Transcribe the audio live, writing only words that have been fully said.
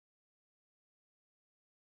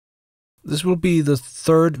This will be the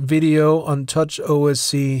third video on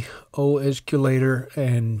TouchOSC, OSCulator,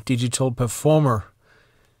 and Digital Performer.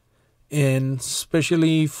 And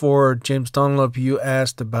especially for James Dunlop, you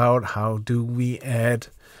asked about how do we add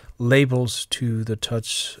labels to the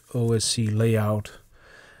TouchOSC layout.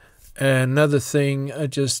 Another thing I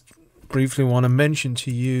just briefly want to mention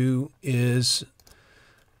to you is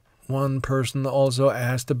one person also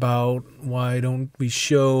asked about why don't we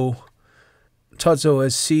show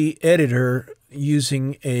TouchOSC editor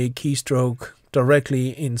using a keystroke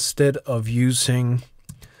directly instead of using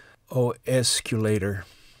OSCulator.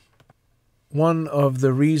 One of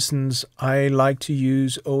the reasons I like to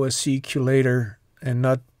use OSCulator and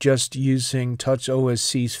not just using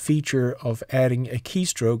TouchOSC's feature of adding a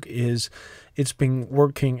keystroke is it's been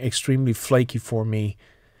working extremely flaky for me.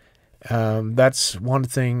 That's one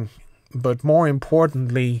thing, but more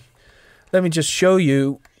importantly, let me just show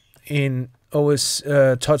you in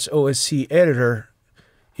TouchOSC editor,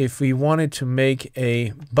 if we wanted to make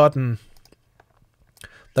a button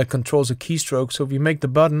that controls a keystroke. So if we make the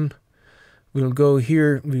button, we'll go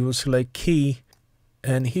here, we will select key,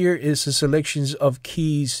 and here is the selections of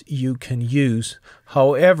keys you can use.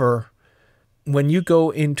 However, when you go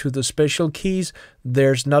into the special keys,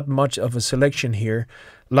 there's not much of a selection here.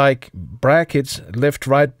 Like brackets,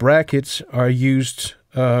 left-right brackets are used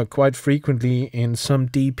quite frequently in some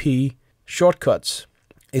DP shortcuts.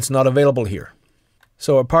 It's not available here.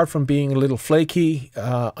 So apart from being a little flaky,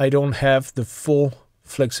 I don't have the full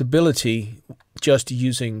flexibility just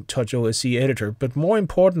using TouchOSC editor. But more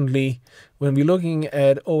importantly, when we're looking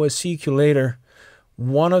at OSCulator,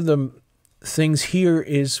 one of the things here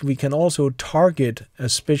is we can also target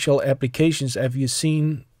special applications. As you've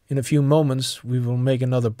seen in a few moments, we will make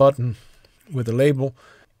another button with a label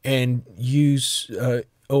and use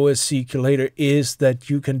OSCulator is that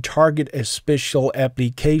you can target a special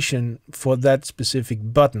application for that specific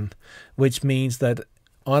button, which means that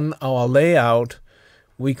on our layout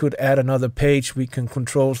we could add another page. We can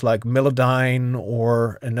controls like Melodyne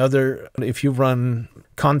or another, if you run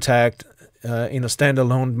Contact in a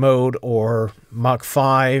standalone mode, or Mach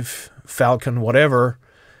 5, Falcon, whatever,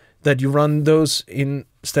 that you run those in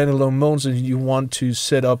standalone modes and you want to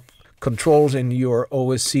set up controls in your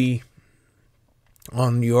OSC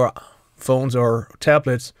on your phones or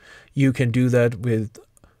tablets, you can do that with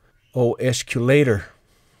OSCulator.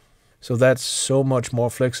 So that's so much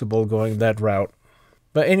more flexible going that route.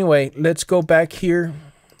 But anyway, let's go back here.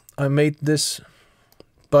 I made this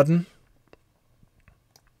button.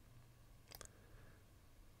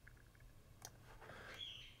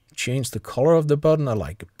 Change the color of the button. I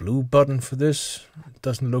like a blue button for this. It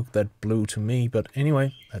doesn't look that blue to me, but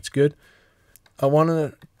anyway, that's good. I want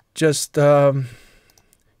to just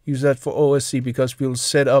use that for OSC because we'll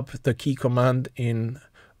set up the key command in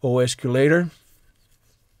OSCulator.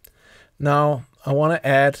 Now I want to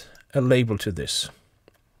add a label to this.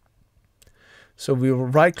 So we will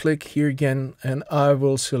right click here again and I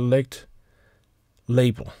will select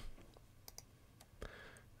label.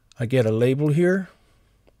 I get a label here.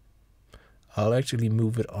 I'll actually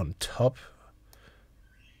move it on top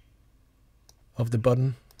of the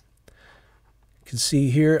button. You can see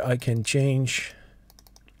here I can change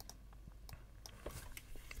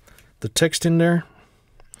the text in there,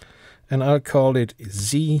 and I'll call it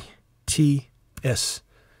ZTS.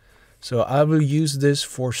 So I will use this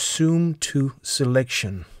for zoom to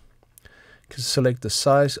selection. You can select the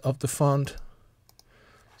size of the font.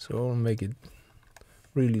 So I'll make it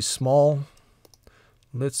really small.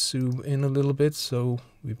 Let's zoom in a little bit so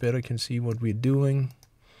we better can see what we're doing.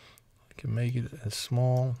 I can make it as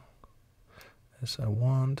small as I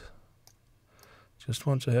want. Just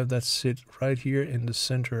want to have that sit right here in the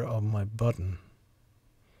center of my button.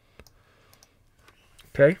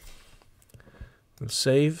 Okay. We'll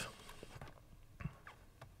save.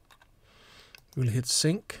 We'll hit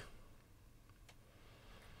sync.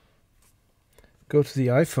 Go to the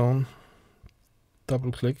iPhone.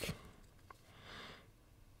 Double click.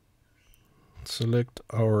 Select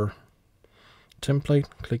our template.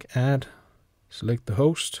 Click add. Select the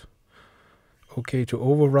host. OK to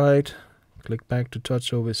override. Click back to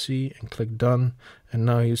TouchOSC and click done. And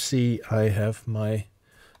now you see I have my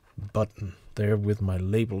button there with my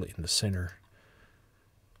label in the center.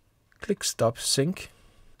 Click stop sync.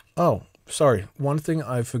 Oh, sorry. One thing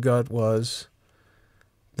I forgot was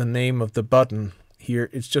the name of the button here.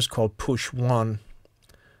 It's just called push 1.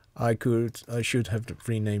 I should have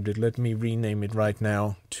renamed it. Let me rename it right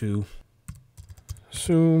now to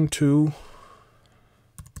zoom to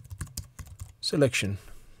selection.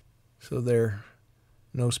 So there,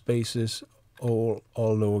 no spaces, all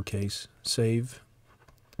lowercase. Save.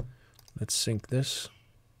 Let's sync this.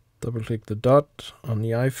 Double click the dot on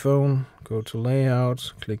the iPhone, go to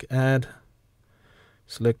layout, click add,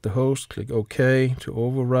 select the host, click OK to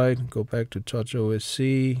override, go back to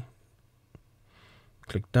TouchOSC,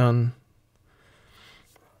 click done.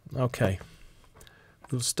 Okay,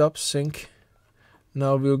 we'll stop sync.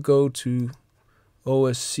 Now we'll go to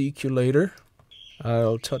OSCulator.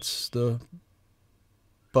 I'll touch the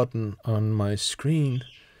button on my screen,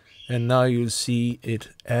 and now you'll see it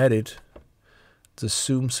added the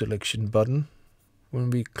zoom selection button. When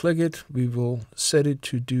we click it, we will set it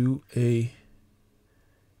to do a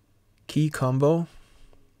key combo.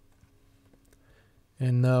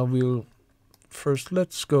 And now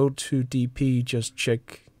let's go to DP, just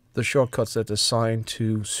check the shortcuts that assign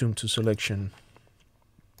to zoom to selection.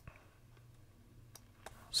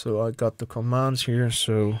 So I got the commands here,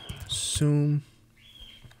 so zoom.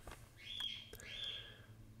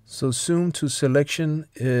 So zoom to selection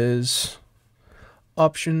is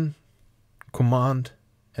Option, Command,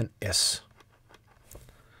 and S.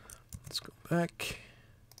 Let's go back.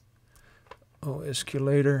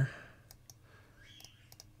 OSCulator.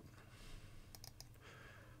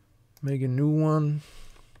 Make a new one.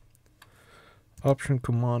 Option,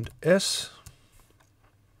 Command, S.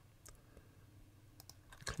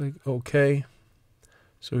 Click OK.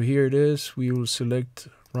 So here it is. We will select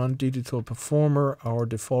Run Digital Performer, our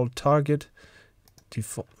default target.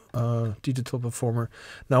 Digital Performer.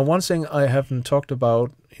 Now, one thing I haven't talked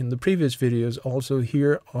about in the previous videos, also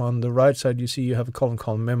here on the right side, you see you have a column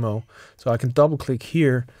called Memo. So I can double click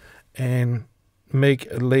here and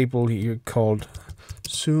make a label here called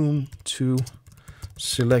Zoom to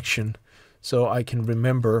Selection, so I can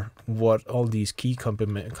remember what all these key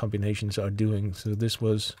combinations are doing. So this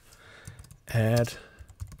was add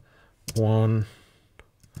one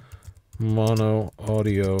mono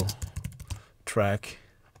audio track,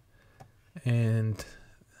 and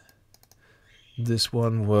this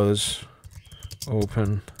one was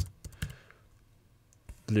open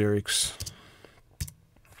lyrics.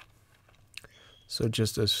 So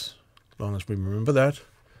just as long as we remember that.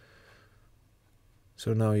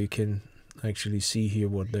 So now you can actually see here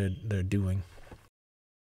what they're doing.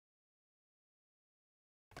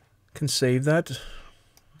 Can save that.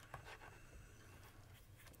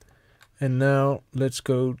 And now let's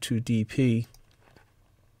go to DP.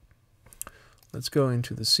 Let's go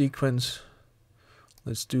into the sequence.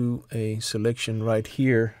 Let's do a selection right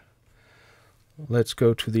here. Let's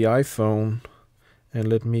go to the iPhone and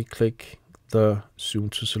let me click the zoom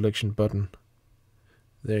to selection button.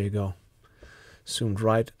 There you go. Zoomed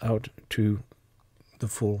right out to the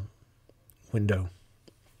full window.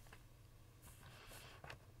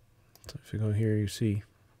 So if you go here, you see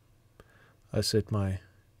I set my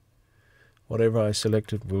whatever I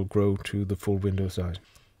selected will grow to the full window size.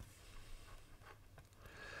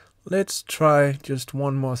 Let's try just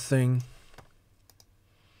one more thing.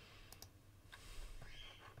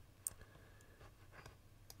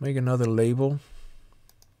 Make another label.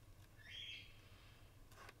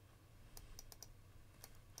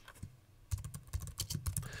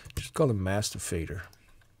 Just call it master fader.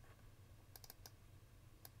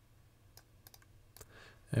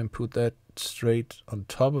 And put that straight on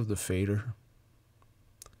top of the fader.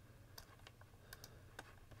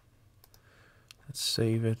 Let's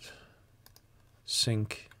save it.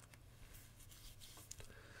 Sync.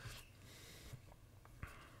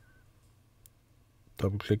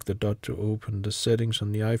 Double click the dot to open the settings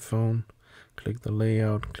on the iPhone. Click the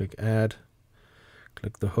layout, click add.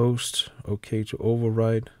 Click the host, OK to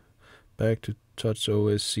override. Back to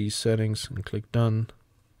TouchOSC settings and click done.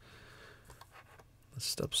 Let's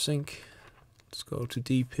stop sync. Let's go to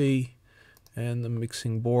DP and the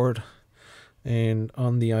mixing board. And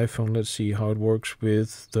on the iPhone, let's see how it works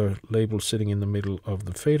with the label sitting in the middle of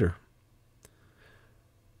the fader.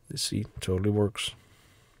 Let's see, totally works.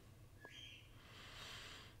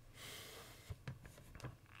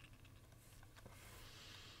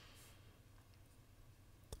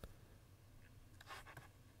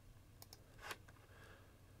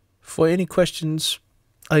 For any questions,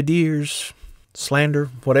 ideas,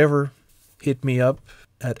 slander, whatever, hit me up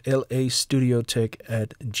at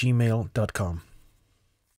lastudiotech@gmail.com.